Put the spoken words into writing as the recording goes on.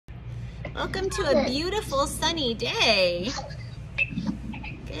Welcome to a beautiful sunny day.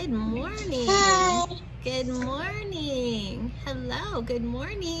 Good morning. Hi. Good morning. Hello, good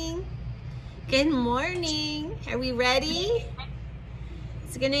morning. Good morning. Are we ready?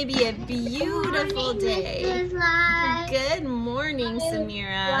 It's gonna be a beautiful day. Good morning,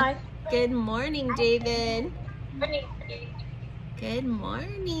 Samira. Good morning, David. Good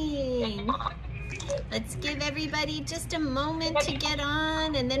morning. Let's give everybody just a moment to get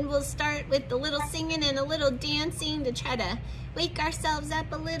on, and then we'll start with a little singing and a little dancing to try to wake ourselves up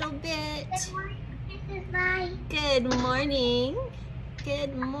a little bit. Good morning.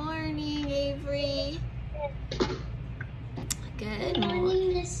 Good morning, Avery. Good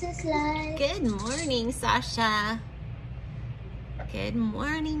morning, Mrs. Light. Good morning, Sasha. Good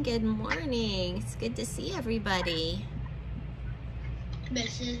morning, good morning. It's good to see everybody.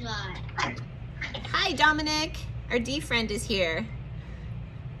 Mrs. Light. Hi, Dominic. Our D friend is here.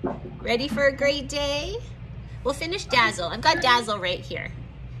 Ready for a great day? We'll finish Dazzle. I've got Dazzle right here.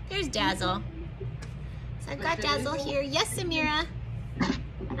 Here's Dazzle. So I've got Dazzle here. Yes, Samira?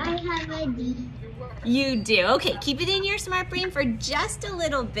 I have a D. You do. Okay, keep it in your smart brain for just a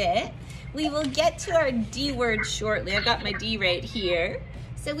little bit. We will get to our D word shortly. I've got my D right here.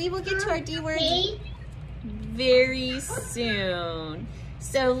 So we will get to our D word very soon.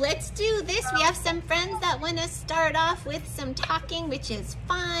 So let's do this. We have some friends that want to start off with some talking, which is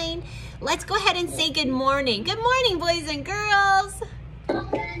fine. Let's go ahead and say good morning. Good morning, boys and girls. Good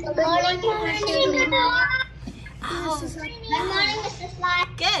morning, Mrs. Light.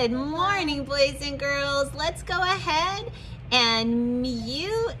 Good morning, boys and girls. Let's go ahead and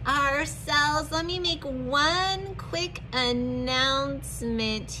mute ourselves. Let me make one quick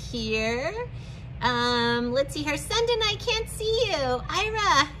announcement here. Let's see here. Sundin, I can't see you.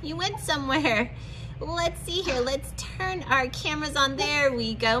 Ira, you went somewhere. Let's see here. Let's turn our cameras on. There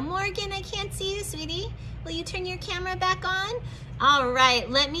we go. Morgan, I can't see you, sweetie. Will you turn your camera back on? All right,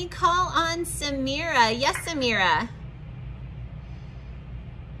 let me call on Samira. Yes, Samira.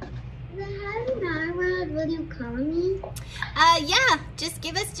 Will you call me? Yeah, just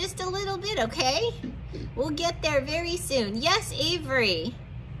give us just a little bit, okay? We'll get there very soon. Yes, Avery.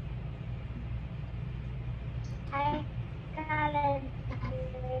 I got a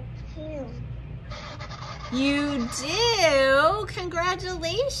two. You do?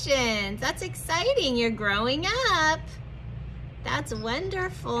 Congratulations. That's exciting. You're growing up. That's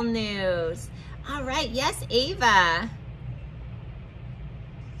wonderful news. All right. Yes, Ava.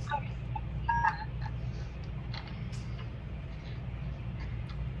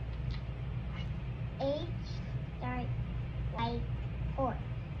 Horse.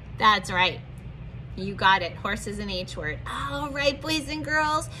 That's right. You got it. Horse is an H word. All right, boys and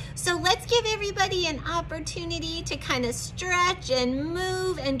girls. So let's give everybody an opportunity to kind of stretch and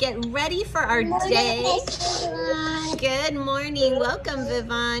move and get ready for our day. Good morning. Welcome,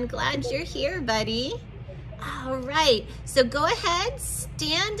 Vivon. Glad you're here, buddy. All right. So go ahead,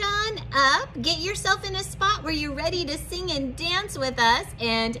 stand on up, get yourself in a spot where you're ready to sing and dance with us.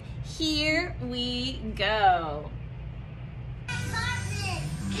 And here we go.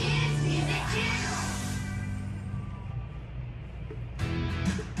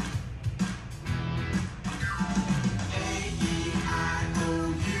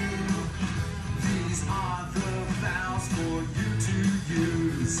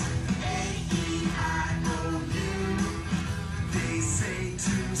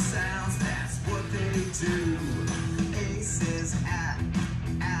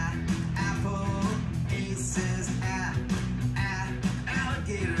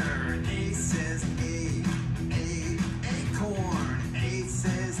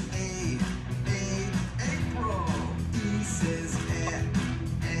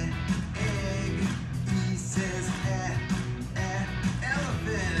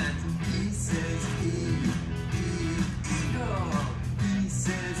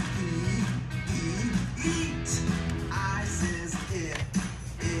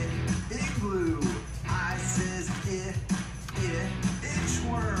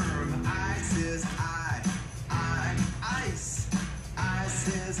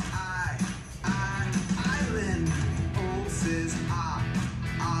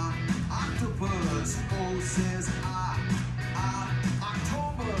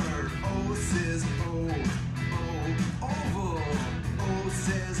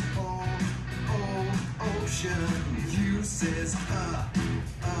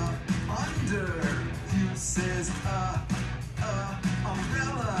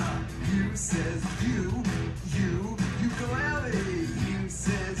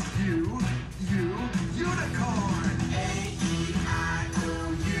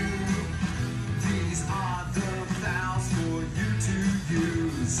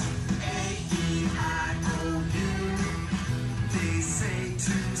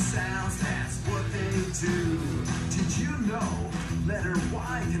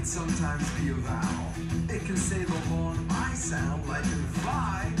 can sometimes be a vowel. It can say the long I sound like in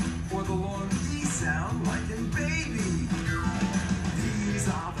fly, or the long E sound like in baby. These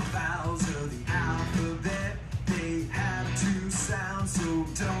are the vowels of the alphabet. They have two sounds, so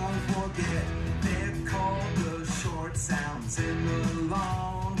don't forget. They're called the short sounds and the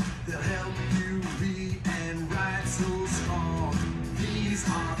long. They'll help you read and write so strong. These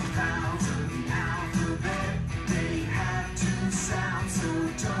are the vowels of the alphabet. They have two sounds, so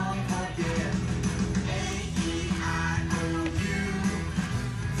don't forget. A-E-I-O-U.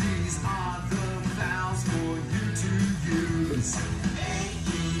 These are the vowels for you to use.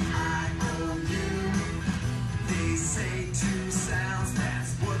 A-E-I-O-U. They say two sounds,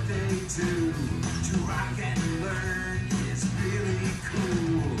 that's what they do. To rock and learn is really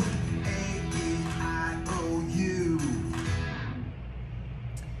cool. A-E-I-O-U.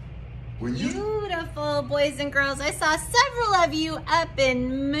 When you Beautiful, boys and girls. I saw several of you up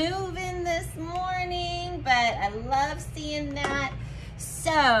and moving this morning, but I love seeing that.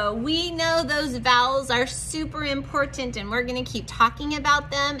 So we know those vowels are super important, and we're going to keep talking about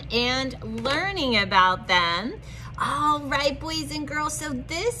them and learning about them. All right, boys and girls. So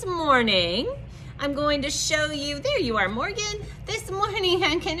this morning, I'm going to show you, there you are, Morgan. This morning,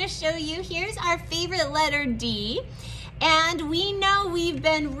 I'm going to show you, here's our favorite letter D. And we know we've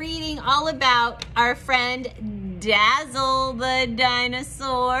been reading all about our friend Dazzle the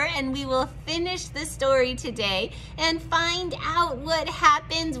dinosaur, and we will finish the story today and find out what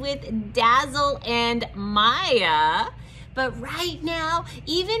happens with Dazzle and Maya. But right now,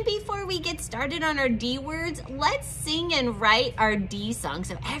 even before we get started on our D words, let's sing and write our D song.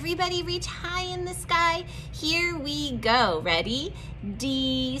 So everybody reach high in the sky. Here we go. Ready?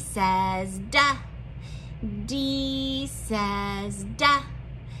 D says da. D says da.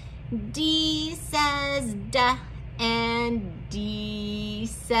 D says da. And D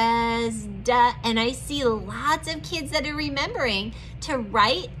says da. And I see lots of kids that are remembering to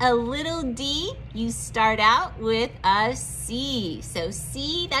write a little D. You start out with a C. So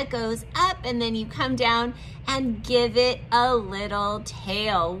C, that goes up, and then you come down and give it a little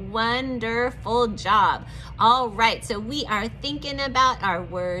tail. Wonderful job. All right, so we are thinking about our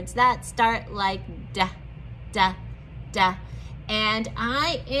words that start like da, da, da. And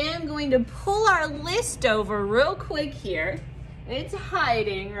I am going to pull our list over real quick here. It's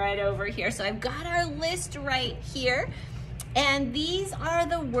hiding right over here. So I've got our list right here. And these are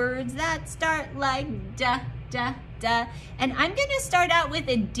the words that start like da, da, da. And I'm going to start out with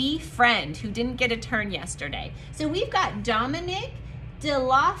a D friend who didn't get a turn yesterday. So we've got Dominic,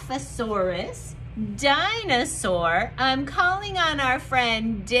 Dilophosaurus, dinosaur. I'm calling on our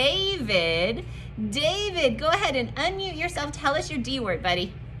friend David. David, go ahead and unmute yourself. Tell us your D word,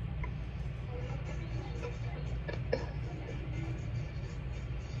 buddy.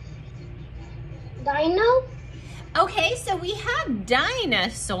 Dino? Okay, so we have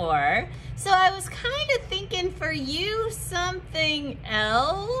dinosaur. So I was kind of thinking for you something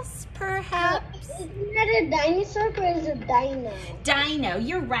else, perhaps? Isn't that a dinosaur or is it dino? Dino,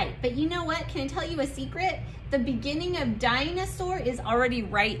 you're right. But you know what? Can I tell you a secret? The beginning of dinosaur is already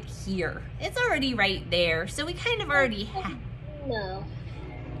right here. It's already right there. So we kind of already have. No.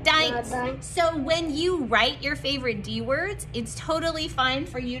 So when you write your favorite D words, it's totally fine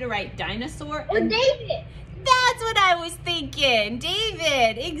for you to write dinosaur. Or David. That's what I was thinking.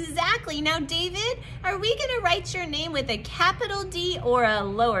 David, exactly. Now, David, are we going to write your name with a capital D or a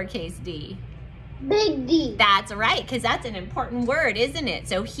lowercase d? Big D. That's right, because that's an important word, isn't it?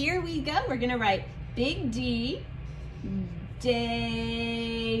 So here we go. We're going to write big D,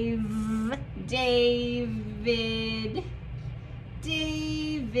 Dave, David,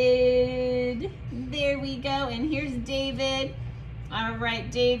 David. There we go. And here's David. All right,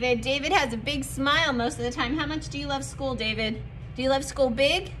 David. David has a big smile most of the time. How much do you love school, David? Do you love school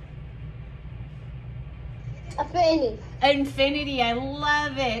big? Infinity. Infinity, I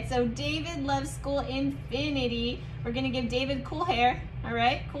love it. So David loves school infinity. We're gonna give David cool hair, all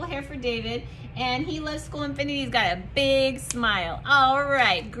right? Cool hair for David. And he loves school infinity. He's got a big smile. All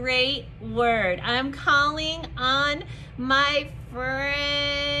right, great word. I'm calling on my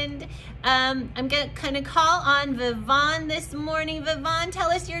friend. I'm gonna call on Vivon this morning. Vivon,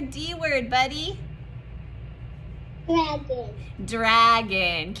 tell us your D word, buddy. Dragon.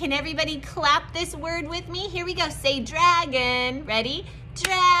 Dragon. Can everybody clap this word with me? Here we go. Say dragon. Ready?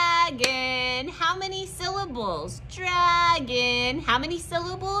 Dragon. How many syllables? Dragon. How many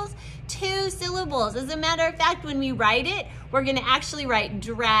syllables? 2 syllables. As a matter of fact, when we write it, we're going to actually write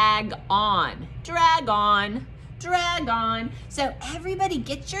drag on. Drag on. dragon. So everybody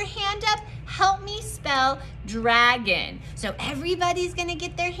get your hand up. Help me spell dragon. So everybody's gonna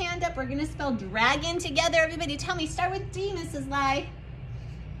get their hand up. We're gonna spell dragon together. Everybody tell me, start with D, Mrs. Lai.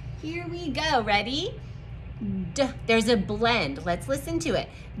 Here we go, ready? D. There's a blend. Let's listen to it.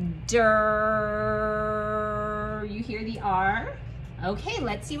 Dur. You hear the R? Okay,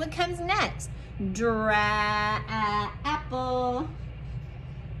 let's see what comes next. Apple.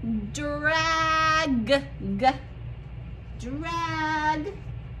 Drag. Drag.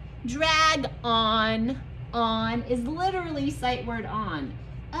 Drag on. On is literally sight word on.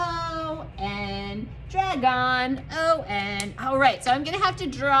 O-N. Dragon. O-N. All right, so I'm gonna have to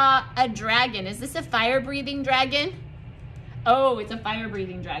draw a dragon. Is this a fire-breathing dragon? Oh, it's a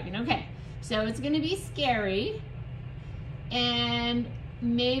fire-breathing dragon. Okay, so it's gonna be scary. And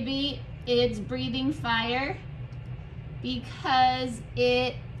maybe it's breathing fire because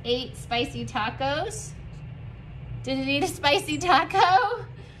it ate spicy tacos. Did it eat a spicy taco?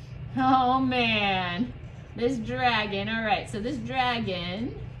 Oh man, this dragon. All right, so this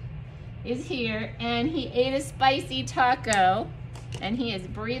dragon is here and he ate a spicy taco and he is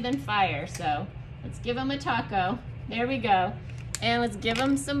breathing fire. So let's give him a taco. There we go. And let's give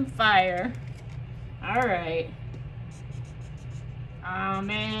him some fire. All right. Oh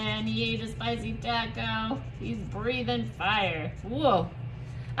man, he ate a spicy taco. He's breathing fire. Whoa.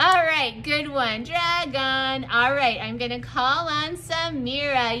 All right, good one, dragon. All right, I'm gonna call on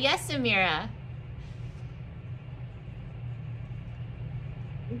Samira. Yes, Samira.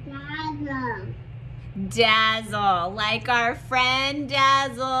 Dazzle. Dazzle, like our friend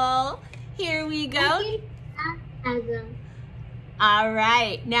Dazzle. Here we go. Dazzle. All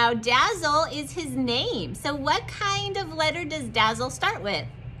right, now Dazzle is his name. So what kind of letter does Dazzle start with?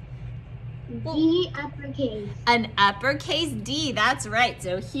 D uppercase. An uppercase D, that's right.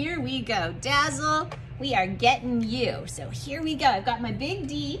 So here we go. Dazzle, we are getting you. So here we go. I've got my big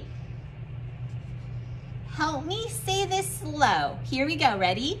D. Help me say this slow. Here we go,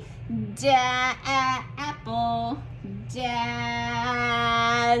 ready? Apple. Daz.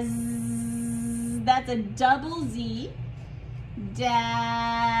 That's a double Z. Dazzle.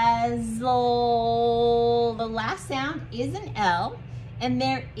 The last sound is an L. And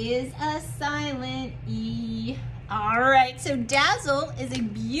there is a silent E. All right, so Dazzle is a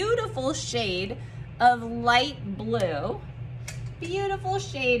beautiful shade of light blue. Beautiful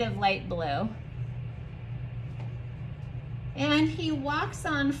shade of light blue. And he walks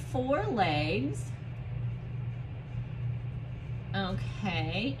on 4 legs.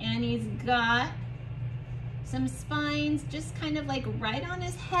 Okay, and he's got some spines just kind of like right on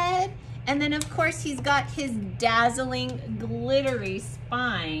his head. And then of course he's got his dazzling glittery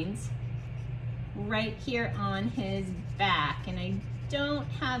spines right here on his back. And I don't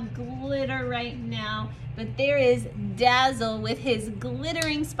have glitter right now, but there is Dazzle with his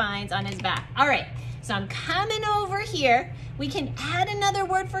glittering spines on his back. All right, so I'm coming over here. We can add another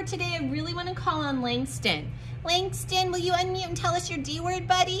word for today. I really want to call on Langston. Langston, will you unmute and tell us your D word,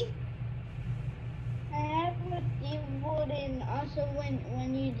 buddy? I have a D word, and also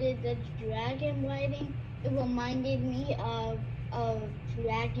when you did the dragon writing, it reminded me of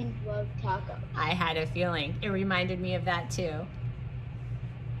Dragon Love Taco. I had a feeling. It reminded me of that too.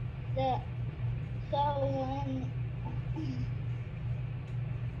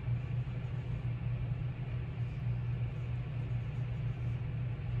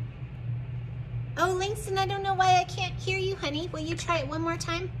 Oh, Langston, I don't know why I can't hear you, honey. Will you try it one more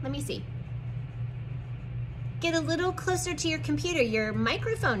time? Let me see. Get a little closer to your computer. Your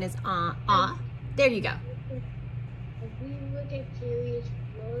microphone is on. There you go. If we look at Curious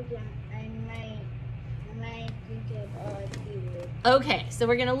George, I might think of a D word. Okay, so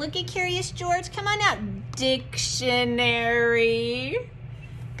we're gonna look at Curious George. Come on out, dictionary.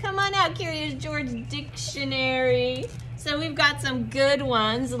 Come on out, Curious George, dictionary. So we've got some good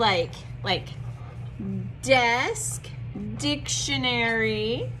ones like desk,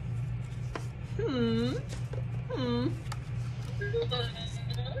 dictionary.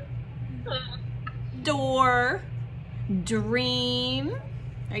 Door, dream.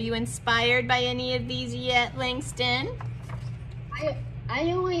 Are you inspired by any of these yet, Langston? I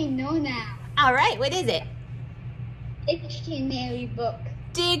already know now. All right, what is it? Dictionary book.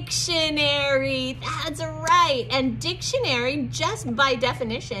 Dictionary, that's right. And dictionary, just by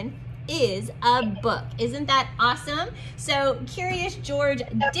definition, is a book. Isn't that awesome? So Curious George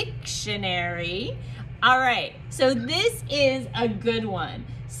dictionary. All right, so this is a good one.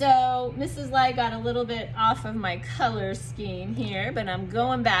 So Mrs. Lai got a little bit off of my color scheme here, but I'm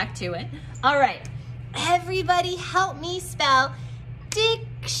going back to it. All right, everybody help me spell dictionary.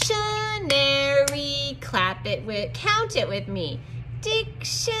 Dictionary. Count it with me.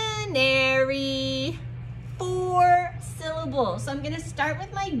 Dictionary. 4 syllables. So I'm going to start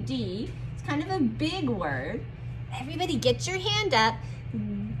with my D. It's kind of a big word. Everybody get your hand up.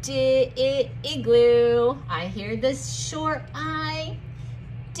 Igloo. I hear this short I.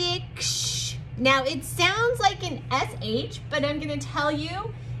 Diction. Now it sounds like an SH, but I'm going to tell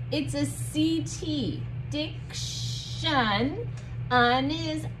you it's a CT. Diction. Un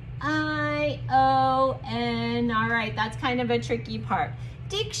is I-O-N. All right, that's kind of a tricky part.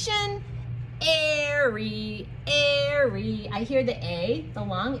 Diction. Airy. Airy. I hear the A, the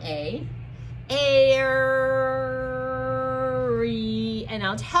long A. Airy. And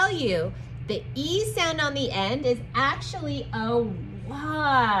I'll tell you, the E sound on the end is actually a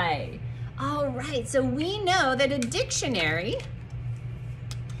Y. All right, so we know that a dictionary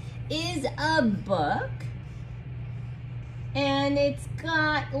is a book, and it's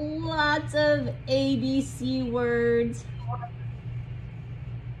got lots of ABC words.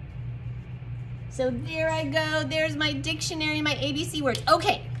 So there I go, there's my dictionary, my ABC words.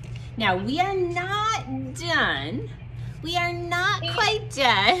 Okay, now we are not done. We are not quite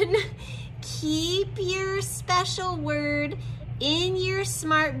done. Keep your special word in your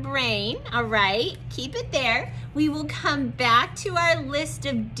smart brain, all right? Keep it there. We will come back to our list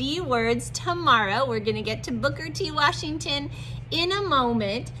of D words tomorrow. We're gonna get to Booker T. Washington in a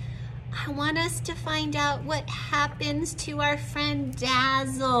moment. I want us to find out what happens to our friend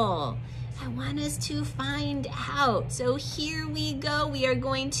Dazzle. I want us to find out. So here we go. We are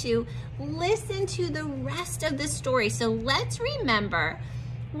going to listen to the rest of the story. So let's remember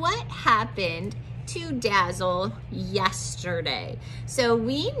what happened to Dazzle yesterday. So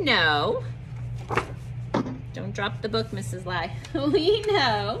we know, don't drop the book, Mrs. Lai. We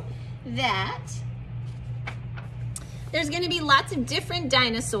know that there's going to be lots of different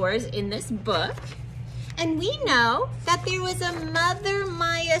dinosaurs in this book. And we know that there was a mother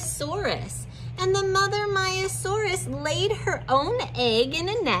Maiasaurus, and the mother Maiasaurus laid her own egg in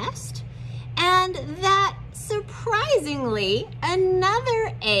a nest, and that surprisingly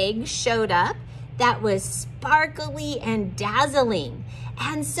another egg showed up that was sparkly and dazzling.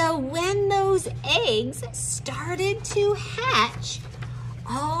 And so when those eggs started to hatch,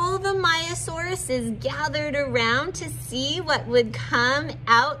 all the Maiasauruses gathered around to see what would come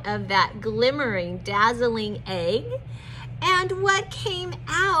out of that glimmering, dazzling egg. And what came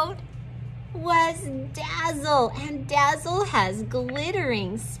out was Dazzle. And Dazzle has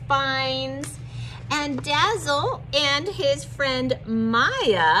glittering spines. And Dazzle and his friend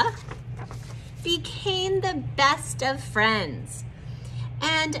Maya became the best of friends.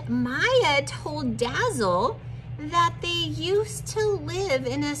 And Maya told Dazzle that they used to live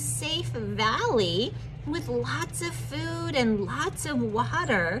in a safe valley with lots of food and lots of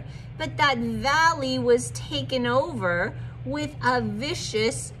water, but that valley was taken over by a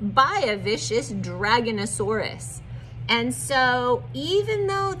vicious Dragonosaurus. And so even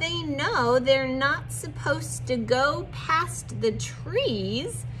though they know they're not supposed to go past the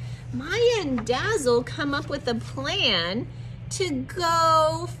trees, Maya and Dazzle come up with a plan to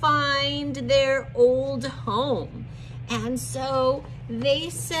go find their old home. And so they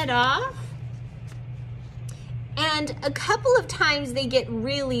set off, and a couple of times they get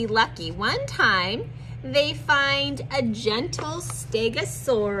really lucky. One time they find a gentle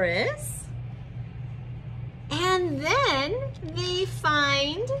Stegosaurus, and then they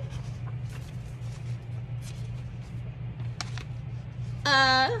find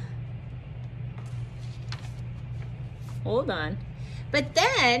but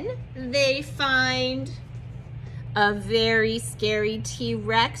then they find a very scary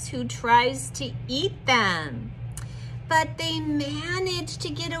T-Rex who tries to eat them. But they manage to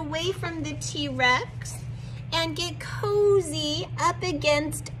get away from the T-Rex and get cozy up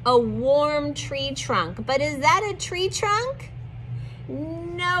against a warm tree trunk. But is that a tree trunk?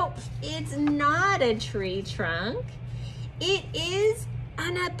 Nope, it's not a tree trunk. It is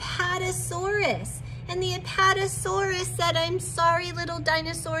an Apatosaurus. And the Apatosaurus said, "I'm sorry, little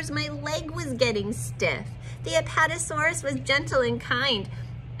dinosaurs, my leg was getting stiff." The Apatosaurus was gentle and kind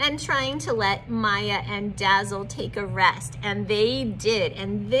and trying to let Maya and Dazzle take a rest. And they did.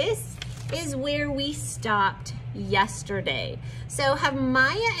 And this is where we stopped yesterday. So have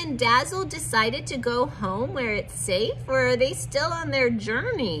Maya and Dazzle decided to go home where it's safe, or are they still on their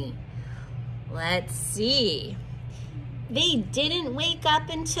journey? Let's see. They didn't wake up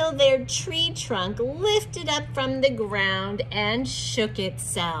until their tree trunk lifted up from the ground and shook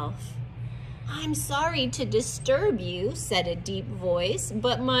itself. "I'm sorry to disturb you," said a deep voice,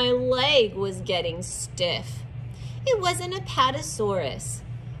 "but my leg was getting stiff." It was an Apatosaurus.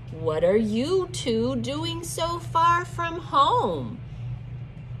 "What are you two doing so far from home?"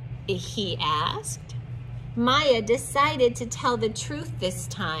 he asked. Maya decided to tell the truth this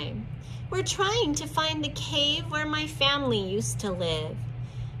time. "We're trying to find the cave where my family used to live."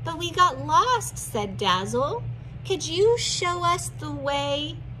 "But we got lost," said Dazzle. "Could you show us the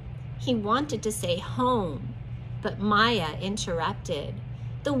way?" He wanted to say home, but Maya interrupted.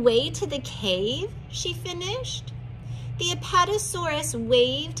 "The way to the cave?" she finished. The Apatosaurus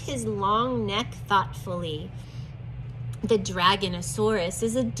waved his long neck thoughtfully. "The Dragonosaurus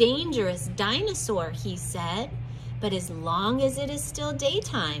is a dangerous dinosaur," he said. "But as long as it is still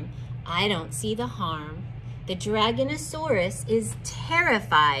daytime, I don't see the harm. The Dragonosaurus is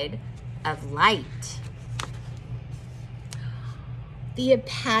terrified of light." The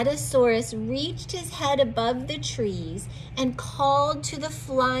Apatosaurus reached his head above the trees and called to the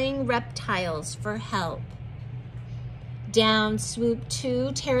flying reptiles for help. Down swooped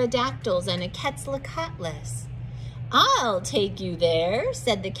 2 pterodactyls and a Quetzalcoatlus. "I'll take you there,"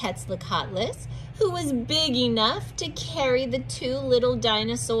 said the Quetzalcoatlus, who was big enough to carry the 2 little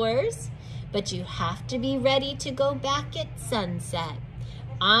dinosaurs. "But you have to be ready to go back at sunset.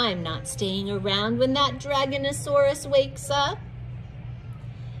 I'm not staying around when that Dragonosaurus wakes up."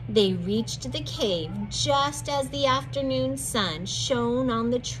 They reached the cave just as the afternoon sun shone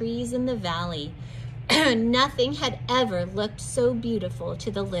on the trees in the valley. Nothing had ever looked so beautiful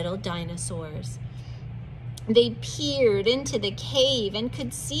to the little dinosaurs. They peered into the cave and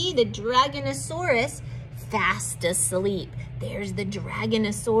could see the Dragonosaurus fast asleep. There's the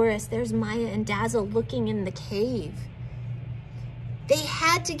Dragonosaurus. There's Maya and Dazzle looking in the cave. They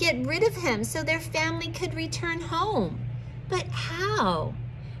had to get rid of him so their family could return home. But how?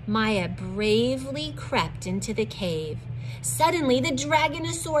 Maya bravely crept into the cave. Suddenly, the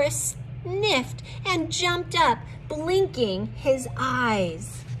Dragonosaurus sniffed and jumped up, blinking his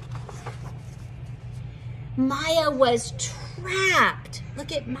eyes. Maya was trapped.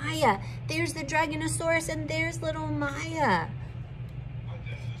 Look at Maya. There's the Dragonosaurus and there's little Maya.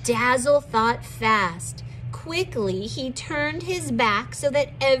 Dazzle thought fast. Quickly, he turned his back so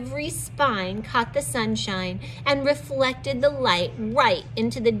that every spine caught the sunshine and reflected the light right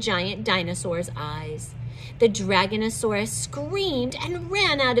into the giant dinosaur's eyes. The Dragonosaurus screamed and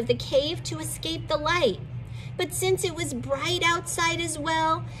ran out of the cave to escape the light. But since it was bright outside as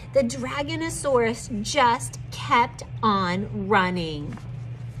well, the Dragonosaurus just kept on running.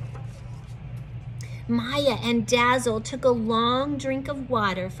 Maya and Dazzle took a long drink of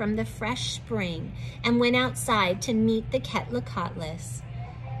water from the fresh spring and went outside to meet the Quetzalcoatlus.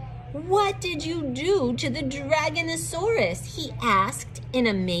 "What did you do to the Dragonosaurus?" he asked in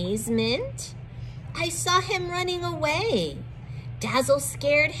amazement. "I saw him running away." "Dazzle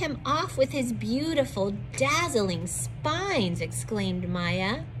scared him off with his beautiful, dazzling spines," exclaimed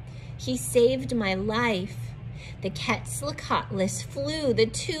Maya. "He saved my life." The Quetzalcoatlus flew the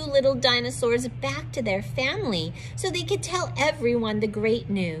 2 little dinosaurs back to their family so they could tell everyone the great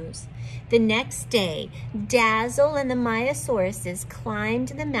news. The next day, Dazzle and the Mayasauruses climbed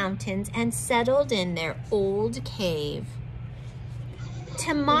the mountains and settled in their old cave.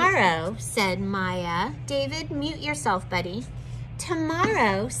 "Tomorrow," said Maya. David, mute yourself, buddy.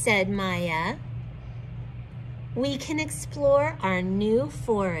 "Tomorrow," said Maya, "we can explore our new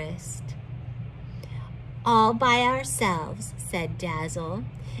forest." "All by ourselves," said Dazzle.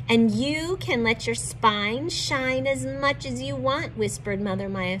 "And you can let your spine shine as much as you want," whispered Mother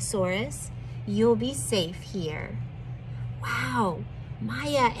Mayasaurus. "You'll be safe here." Wow,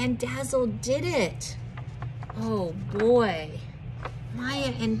 Maya and Dazzle did it. Oh boy,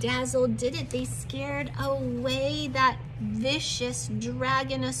 Maya and Dazzle did it. They scared away that vicious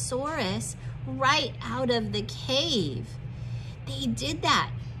Dragonosaurus right out of the cave. They did that.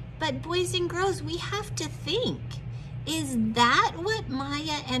 But boys and girls, we have to think, is that what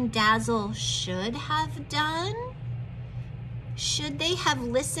Maya and Dazzle should have done? Should they have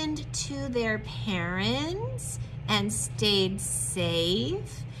listened to their parents and stayed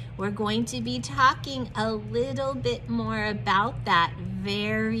safe? We're going to be talking a little bit more about that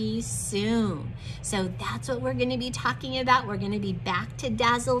very soon. So that's what we're going to be talking about. We're going to be back to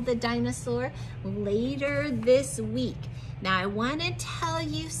Dazzle the dinosaur later this week. Now, I want to tell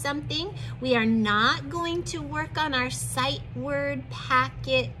you something. We are not going to work on our sight word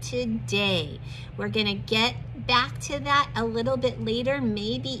packet today. We're going to get back to that a little bit later,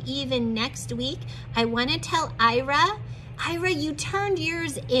 maybe even next week. I want to tell Ira, you turned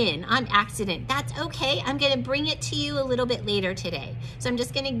yours in on accident. That's okay. I'm going to bring it to you a little bit later today. So I'm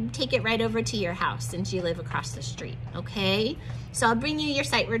just going to take it right over to your house since you live across the street, okay? So I'll bring you your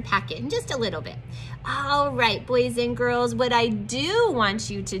sight word packet in just a little bit. All right, boys and girls, what I do want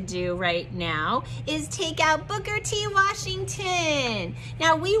you to do right now is take out Booker T. Washington.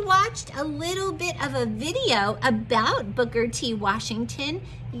 Now, we watched a little bit of a video about Booker T. Washington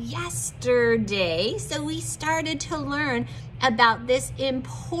yesterday, so we started to learn about this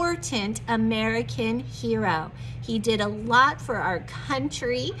important American hero. He did a lot for our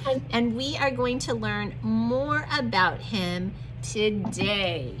country, and we are going to learn more about him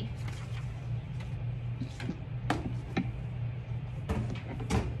today.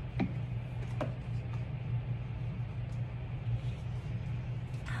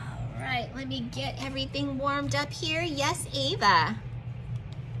 All right, let me get everything warmed up here. Yes, Ava.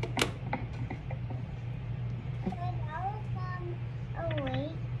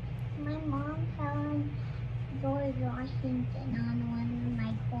 My mom found George Washington on one of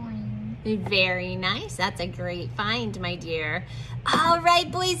my coins. Very nice. That's a great find, my dear. All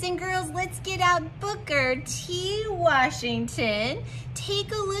right, boys and girls, let's get out Booker T. Washington.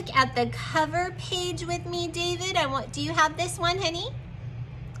 Take a look at the cover page with me, David. Do you have this one, honey?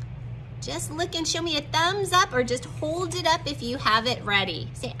 Just look and show me a thumbs up, or just hold it up if you have it ready.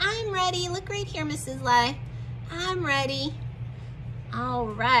 Say, I'm ready. Look right here, Mrs. Lai. I'm ready. All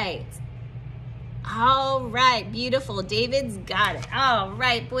right. All right, beautiful. David's got it. All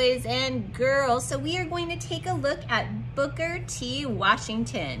right, boys and girls. So we are going to take a look at Booker T.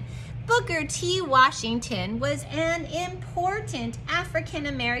 Washington. Booker T. Washington was an important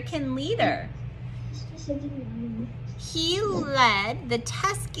African-American leader. He led the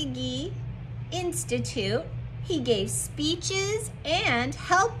Tuskegee Institute. He gave speeches and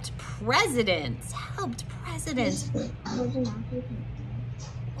helped presidents.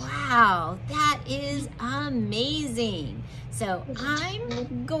 Wow, that is amazing. So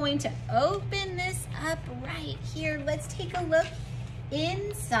I'm going to open this up right here. Let's take a look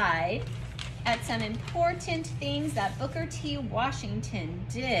inside at some important things that Booker T. Washington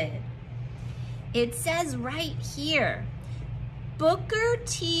did. It says right here, Booker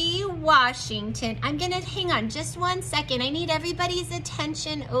T. Washington. I'm gonna hang on just 1 second. I need everybody's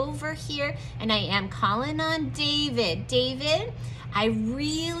attention over here, and I am calling on David. David, I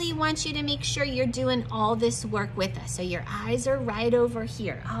really want you to make sure you're doing all this work with us. So your eyes are right over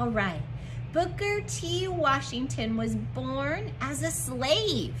here. All right. Booker T. Washington was born as a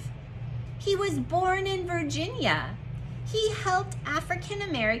slave. He was born in Virginia. He helped African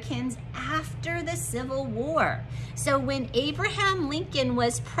Americans after the Civil War. So when Abraham Lincoln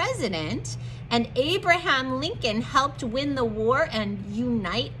was president, and Abraham Lincoln helped win the war and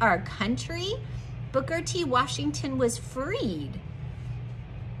unite our country, Booker T. Washington was freed.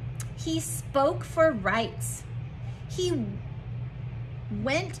 He spoke for rights. He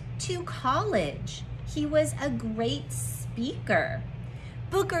went to college. He was a great speaker.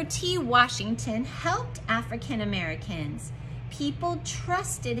 Booker T. Washington helped African Americans. People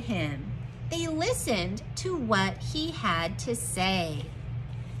trusted him. They listened to what he had to say.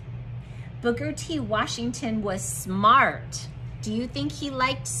 Booker T. Washington was smart. Do you think he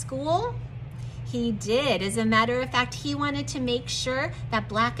liked school? He did. As a matter of fact, he wanted to make sure that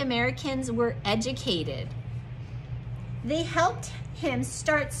Black Americans were educated. They helped him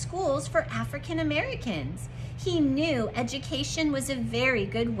start schools for African Americans. He knew education was a very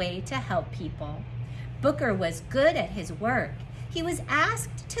good way to help people. Booker was good at his work. He was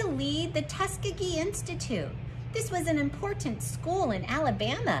asked to lead the Tuskegee Institute. This was an important school in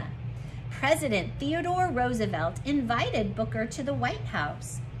Alabama. President Theodore Roosevelt invited Booker to the White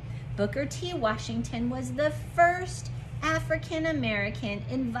House. Booker T. Washington was the first African American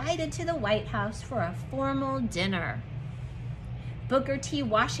invited to the White House for a formal dinner. Booker T.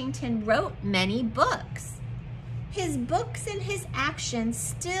 Washington wrote many books. His books and his actions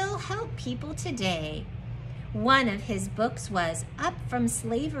still help people today. One of his books was Up from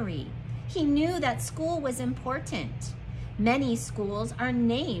Slavery. He knew that school was important. Many schools are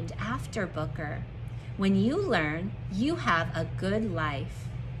named after Booker. When you learn, you have a good life.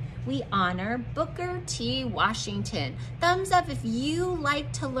 We honor Booker T. Washington. Thumbs up if you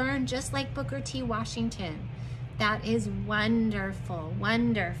like to learn just like Booker T. Washington. That is wonderful,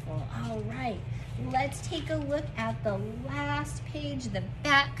 wonderful. All right, let's take a look at the last page, the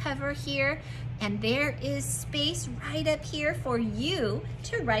back cover here. And there is space right up here for you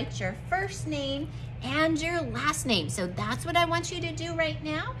to write your first name and your last name. So that's what I want you to do right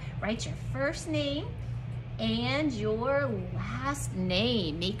now. Write your first name and your last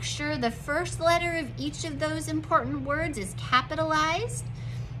name. Make sure the first letter of each of those important words is capitalized.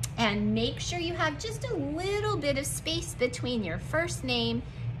 And make sure you have just a little bit of space between your first name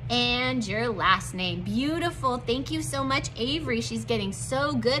and your last name. Beautiful. Thank you so much, Avery. She's getting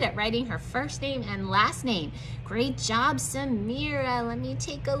so good at writing her first name and last name. Great job, Samira. Let me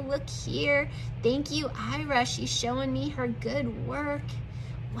take a look here. Thank you, Ira. She's showing me her good work.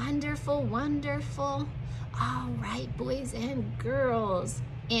 Wonderful, wonderful. All right, boys and girls.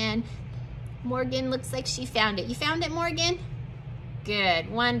 And Morgan looks like she found it. You found it, Morgan? Good,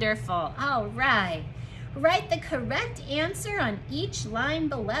 wonderful. All right. Write the correct answer on each line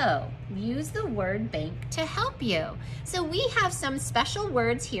below. Use the word bank to help you. So we have some special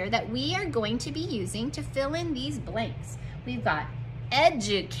words here that we are going to be using to fill in these blanks. We've got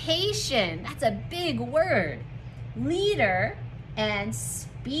education, that's a big word, leader, and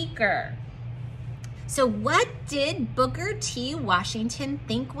speaker. So what did Booker T. Washington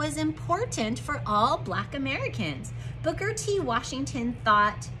think was important for all Black Americans? Booker T. Washington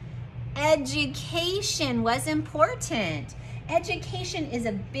thought education was important. Education is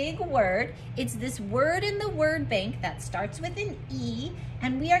a big word. It's this word in the word bank that starts with an E,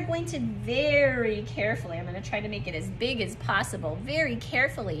 and we are going to very carefully, I'm going to try to make it as big as possible, very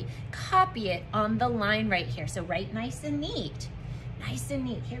carefully copy it on the line right here. So write nice and neat. Nice and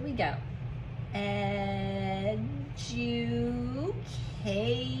neat. Here we go. Education.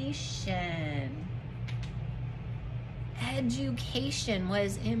 Education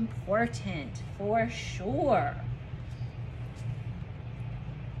was important for sure.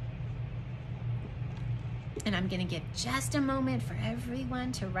 And I'm gonna give just a moment for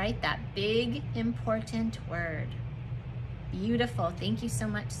everyone to write that big, important word. Beautiful, thank you so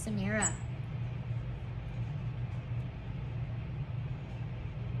much, Samira.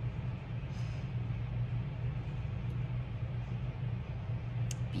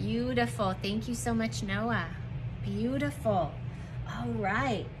 Beautiful, thank you so much, Noah. Beautiful. All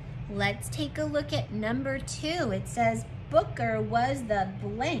right, let's take a look at number 2. It says Booker was the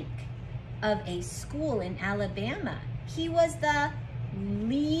blank of a school in Alabama. He was the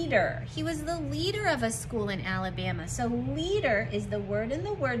leader. He was the leader of a school in Alabama. So leader is the word in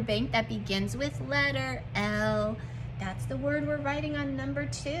the word bank that begins with letter L. That's the word we're writing on number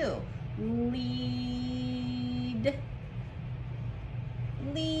 2. Lead.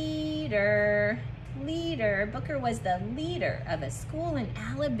 Leader. Leader. Booker was the leader of a school in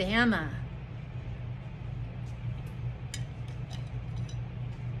Alabama.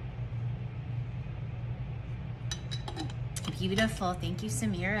 Beautiful. Thank you,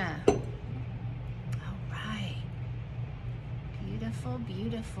 Samira. All right. Beautiful,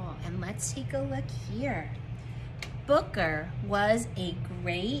 beautiful. And let's take a look here. Booker was a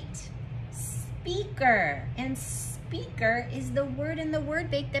great speaker. And speaker is the word in the word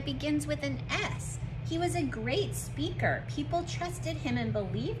bank that begins with an S. He was a great speaker. People trusted him and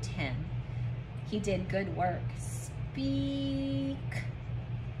believed him. He did good work. Speak.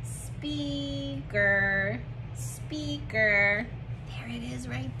 Speaker. Speaker. There it is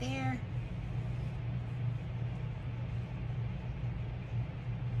right there.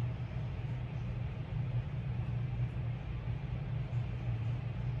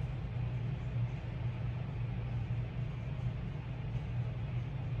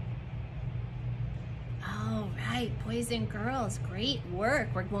 All right, boys and girls, great work.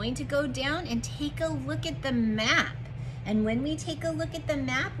 We're going to go down and take a look at the map. And when we take a look at the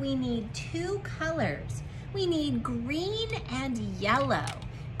map, we need 2 colors. We need green and yellow.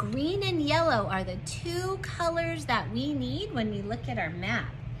 Green and yellow are the 2 colors that we need when we look at our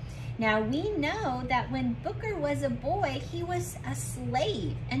map. Now we know that when Booker was a boy, he was a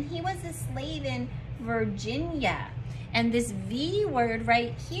slave, and he was a slave in Virginia. And this V word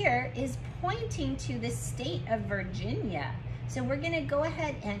right here is pointing to the state of Virginia. So we're gonna go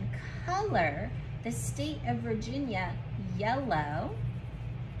ahead and color the state of Virginia yellow.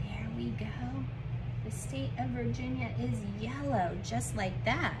 There we go. The state of Virginia is yellow, just like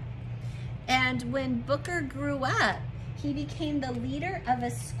that. And when Booker grew up, he became the leader of a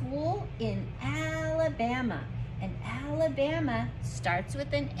school in Alabama. And Alabama starts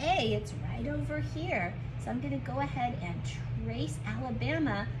with an A, it's right over here. So I'm gonna go ahead and trace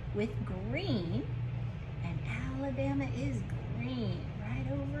Alabama with green. And Alabama is green, right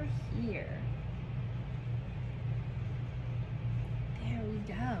over here. There we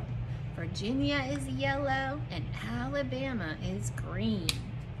go. Virginia is yellow and Alabama is green.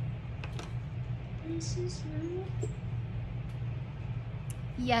 Mrs. Mama?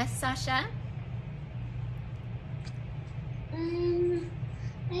 Yes, Sasha?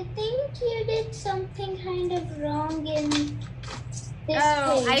 I think you did something kind of wrong in this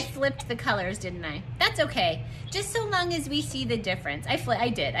Oh, I page. flipped the colors, didn't I? That's okay. Just so long as we see the difference. I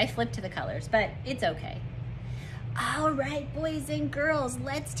flipped to the colors, but it's okay. All right, boys and girls,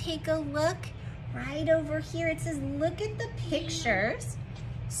 let's take a look right over here. It says, look at the pictures.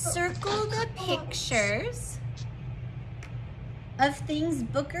 Circle the pictures of things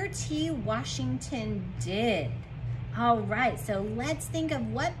Booker T. Washington did. All right, so let's think of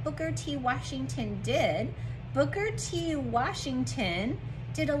what Booker T. Washington did. Booker T. Washington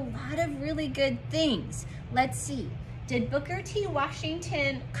did a lot of really good things. Let's see. Did Booker T.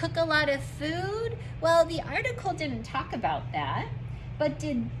 Washington cook a lot of food? Well, the article didn't talk about that. But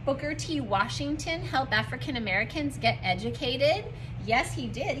did Booker T. Washington help African Americans get educated? Yes, he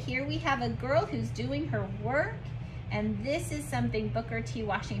did. Here we have a girl who's doing her work, and this is something Booker T.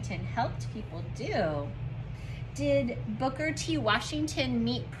 Washington helped people do. Did Booker T. Washington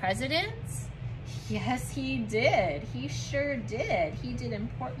meet presidents? Yes, he did. He sure did. He did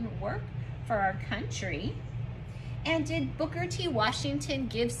important work for our country. And did Booker T. Washington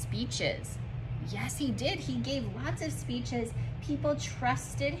give speeches? Yes, he did. He gave lots of speeches. People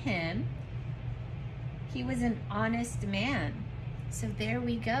trusted him. He was an honest man. So there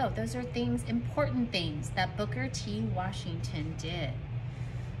we go. Those are things, important things that Booker T. Washington did.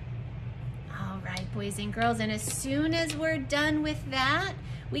 All right, boys and girls, and as soon as we're done with that,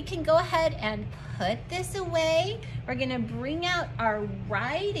 we can go ahead and put this away. We're gonna bring out our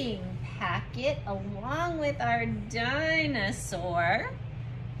writing packet along with our dinosaur.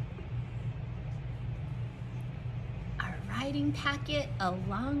 Our writing packet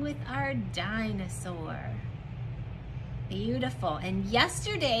along with our dinosaur. Beautiful. And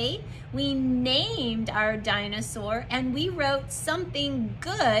yesterday we named our dinosaur and we wrote something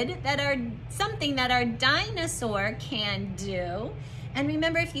good that our dinosaur can do. And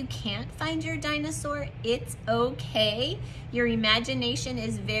remember, if you can't find your dinosaur, it's okay. Your imagination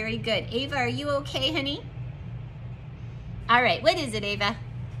is very good. Ava, are you okay, honey? All right, what is it, Ava?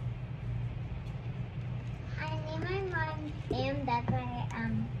 I named my mom and that's why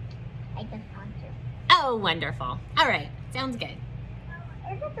I just want to. Oh, wonderful. All right, sounds good.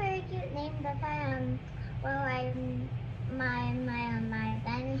 It's a very cute name. That's why my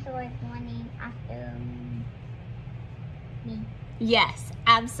dinosaur is named after me. Yes,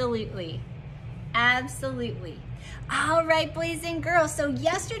 absolutely. Absolutely. All right, boys and girls. So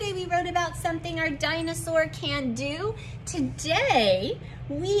yesterday we wrote about something our dinosaur can do. Today,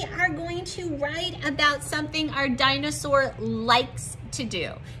 we are going to write about something our dinosaur likes to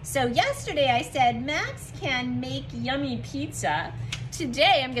do. So yesterday I said Max can make yummy pizza.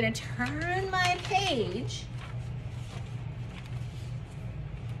 Today I'm going to turn my page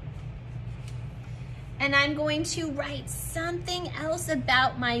and I'm going to write something else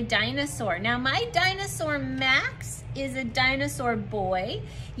about my dinosaur. Now, my dinosaur Max is a dinosaur boy.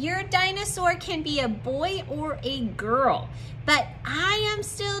 Your dinosaur can be a boy or a girl, but I am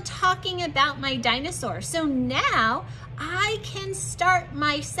still talking about my dinosaur. So now I can start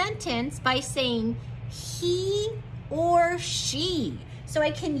my sentence by saying he or she. So I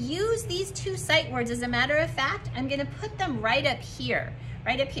can use these two sight words. As a matter of fact, I'm gonna put them right up here.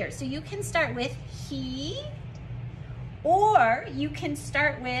 Right up here. So you can start with he, or you can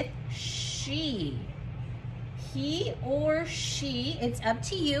start with she. He or she, it's up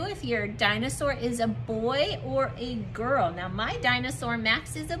to you if your dinosaur is a boy or a girl. Now my dinosaur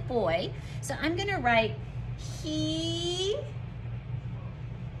Max is a boy, so I'm gonna write he.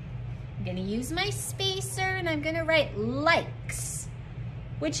 I'm gonna use my spacer and I'm gonna write likes,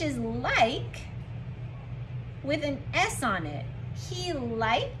 which is like with an S on it. He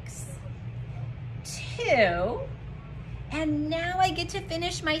likes to, and now I get to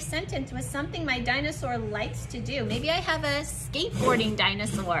finish my sentence with something my dinosaur likes to do. Maybe I have a skateboarding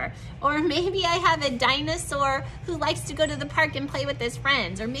dinosaur, or maybe I have a dinosaur who likes to go to the park and play with his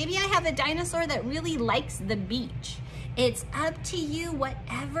friends, or maybe I have a dinosaur that really likes the beach. It's up to you,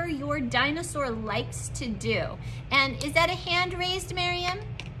 whatever your dinosaur likes to do. And is that a hand raised, Miriam?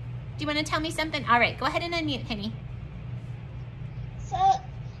 Do you want to tell me something? All right, go ahead and unmute, honey. So,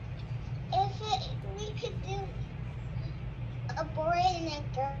 we could do a boy and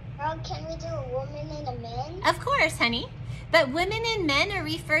a girl, can we do a woman and a man? Of course, honey. But women and men are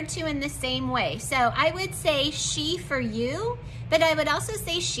referred to in the same way. So I would say she for you, but I would also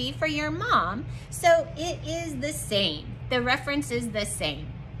say she for your mom. So it is the same. The reference is the same.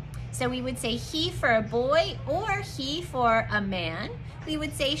 So we would say he for a boy or he for a man. We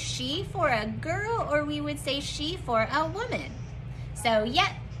would say she for a girl, or we would say she for a woman. So,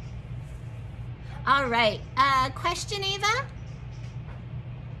 yeah. All right. Question, Ava?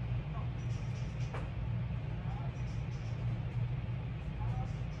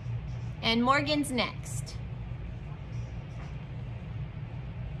 And Morgan's next.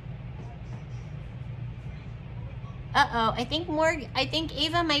 Uh-oh, I think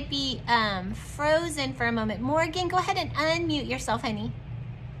Ava might be frozen for a moment. Morgan, go ahead and unmute yourself, honey.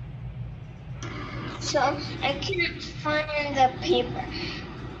 So I couldn't find the paper.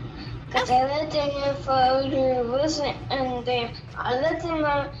 Because I looked in my phone, it wasn't in there. I looked in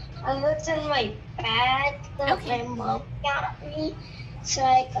my bag that my mom got me. So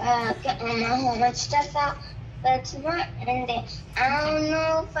I got all my homework stuff out. But it's not in there. I don't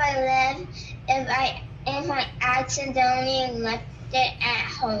know if I accidentally left it at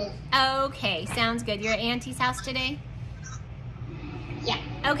home. Okay, sounds good. You're at Auntie's house today? Yeah.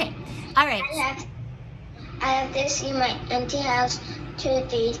 Okay, all right. I have to see my auntie house 2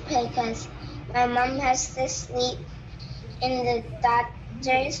 days because my mom has to sleep in the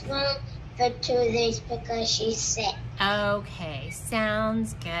doctor's room for 2 days because she's sick. Okay,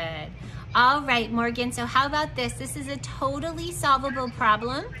 sounds good. All right, Morgan, so how about this? This is a totally solvable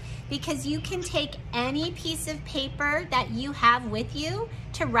problem because you can take any piece of paper that you have with you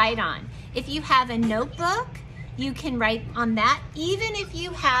to write on. If you have a notebook, you can write on that. Even if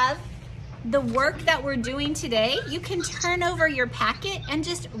you have the work that we're doing today, you can turn over your packet and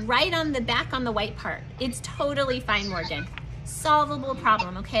just write on the back on the white part. It's totally fine, Morgan. Solvable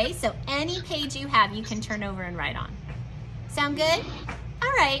problem, okay? So any page you have, you can turn over and write on. Sound good?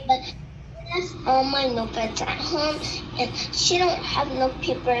 All right. But that's all my notepads at home, and she don't have no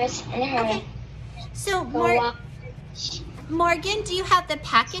papers in her. Okay. So, Morgan, do you have the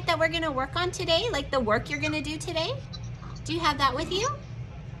packet that we're gonna work on today? Like the work you're gonna do today? Do you have that with you?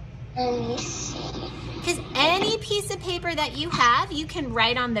 Let me see. Because any piece of paper that you have, you can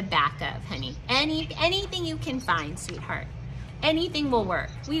write on the back of, honey. Anything you can find, sweetheart. Anything will work.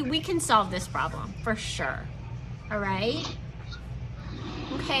 We can solve this problem, for sure. All right?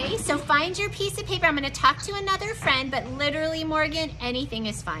 Okay, so find your piece of paper. I'm gonna talk to another friend, but literally, Morgan, anything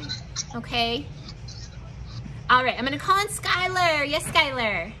is fine, okay? All right, I'm gonna call on Skylar. Yes,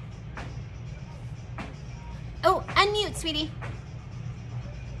 Skylar. Oh, unmute, sweetie.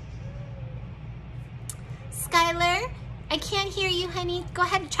 Skylar, I can't hear you, honey. Go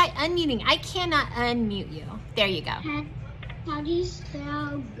ahead and try unmuting. I cannot unmute you. There you go. How do you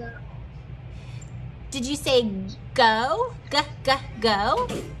spell go? Did you say go? Go? Go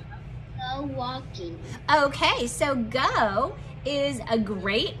walking. Okay, so go is a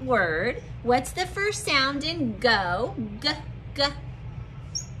great word. What's the first sound in go? G.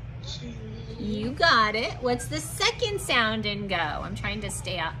 You got it. What's the second sound in go? I'm trying to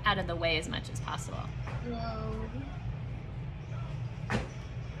stay out of the way as much as possible. Go.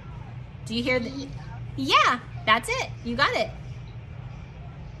 Do you hear the? Yeah, that's it. You got it.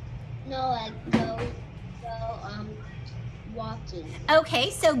 No, go, walking.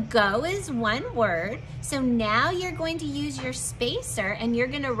 Okay, so go is one word. So now you're going to use your spacer and you're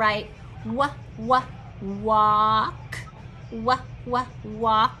going to write walk, walking.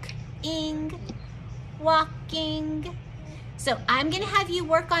 So I'm going to have you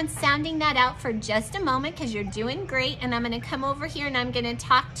work on sounding that out for just a moment because you're doing great. And I'm going to come over here and I'm going to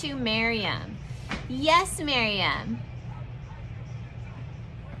talk to Miriam. Yes, Miriam.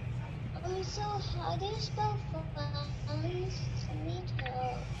 So how do you spell friends?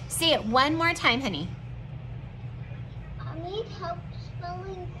 Say it one more time, honey. I need help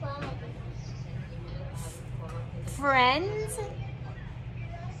spelling friends. Friends.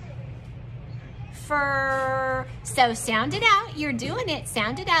 So sound it out. You're doing it.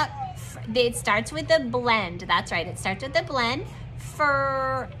 Sound it out. It starts with a blend. That's right. It starts with a blend.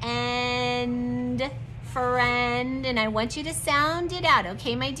 Friend, and I want you to sound it out,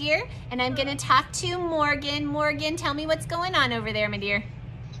 okay, my dear? And I'm gonna talk to Morgan. Morgan, tell me what's going on over there, my dear.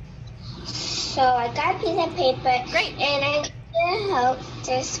 So I got a piece of paper. Great. And I need help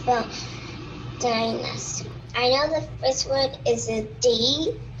to spell dinosaur. I know the first word is a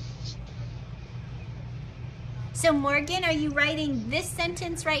D. So Morgan, are you writing this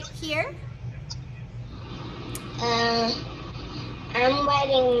sentence right here? I'm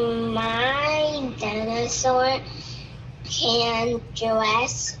writing my dinosaur can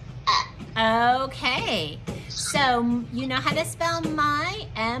dress up. Okay. So you know how to spell my,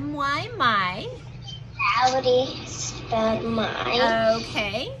 M-Y, my. I already spelled mine.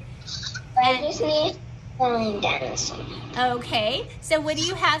 Okay. But I just need spelling dinosaur. Okay. So what do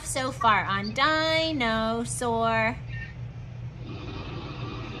you have so far on dinosaur?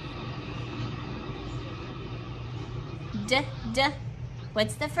 D.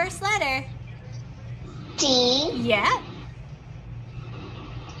 What's the first letter? D. Yeah.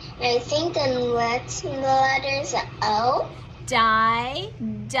 I think the next letter is O. I.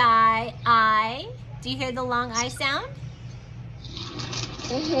 Do you hear the long I sound?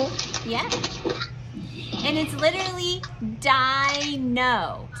 Mm-hmm. Yeah. And it's literally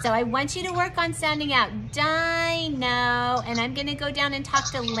dino. So I want you to work on sounding out dino. And I'm gonna go down and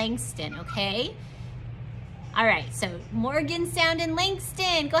talk to Langston, okay? All right, so Morgan Sound and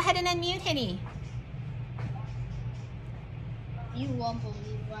Langston. Go ahead and unmute, honey. You won't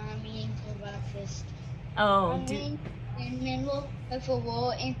believe what I'm eating for breakfast. Oh, I'm eating cinnamon roll with a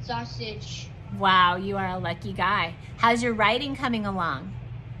roll and sausage. wow, you are a lucky guy. How's your writing coming along?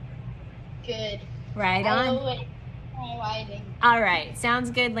 Good. Right I on. love my writing. All right,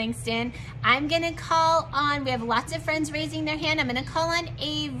 sounds good, Langston. I'm gonna call on, we have lots of friends raising their hand. I'm gonna call on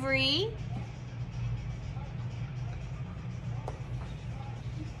Avery.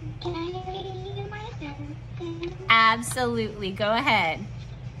 Can I read my sentence? Absolutely, go ahead.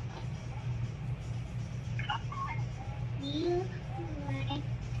 You like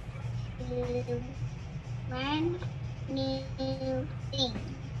to learn new things.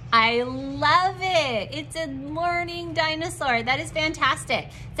 I love it. It's a morning dinosaur. That is fantastic.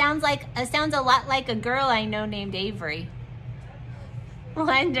 Sounds a lot like a girl I know named Avery.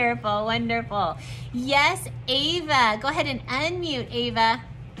 Wonderful, wonderful. Yes, Ava. Go ahead and unmute, Ava.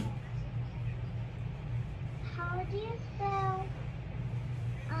 How do you spell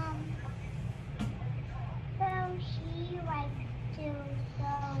she likes to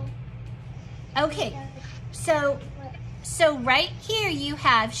go? Okay, so right here you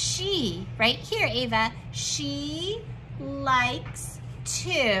have she. Right here, Ava. She likes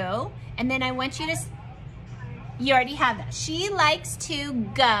to, and then I want you to, you already have that. She likes to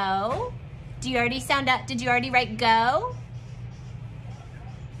go. Do you already sound out, did you already write go?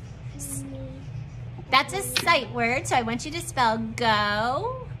 That's a sight word, so I want you to spell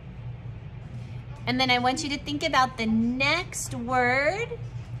go. And then I want you to think about the next word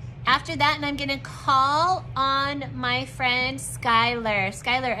after that, and I'm gonna call on my friend Skylar.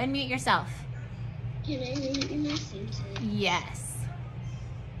 Skylar, unmute yourself. Can I read my sentence? Yes.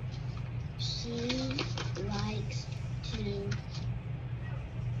 She likes to.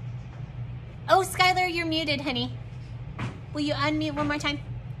 Oh, Skylar, you're muted, honey. Will you unmute one more time?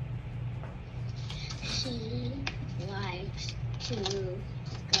 She likes to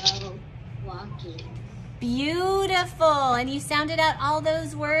go walking. Beautiful. And you sounded out all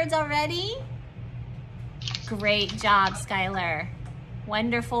those words already? Great job, Skylar.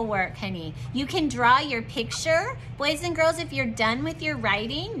 Wonderful work, honey. You can draw your picture. Boys and girls, if you're done with your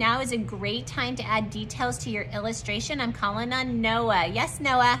writing, now is a great time to add details to your illustration. I'm calling on Noah. Yes,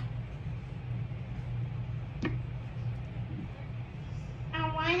 Noah?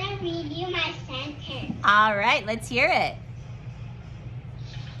 I want to read you my sentence. All right, let's hear it.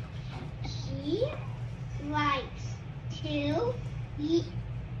 She likes to eat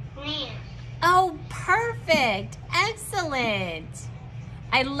plants. Oh, perfect. Excellent.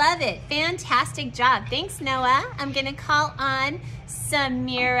 I love it. Fantastic job. Thanks, Noah. I'm going to call on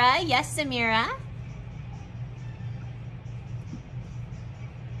Samira. Yes, Samira?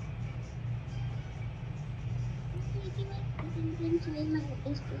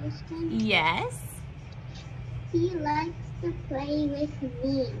 Yes. He likes to play with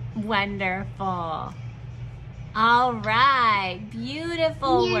me. Wonderful. All right.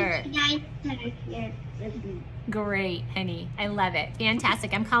 Beautiful work. Great, honey. I love it.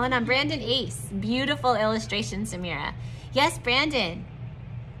 Fantastic. I'm calling on Brandon Ace. Beautiful illustration, Samira. Yes, Brandon.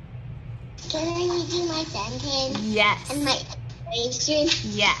 Can I read you my sentence? Yes. And my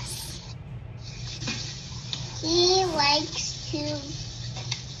illustration? Yes. He likes to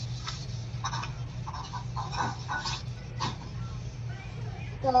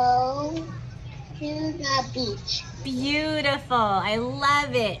go to the beach. Beautiful. I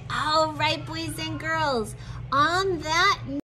love it. All right, boys and girls. On that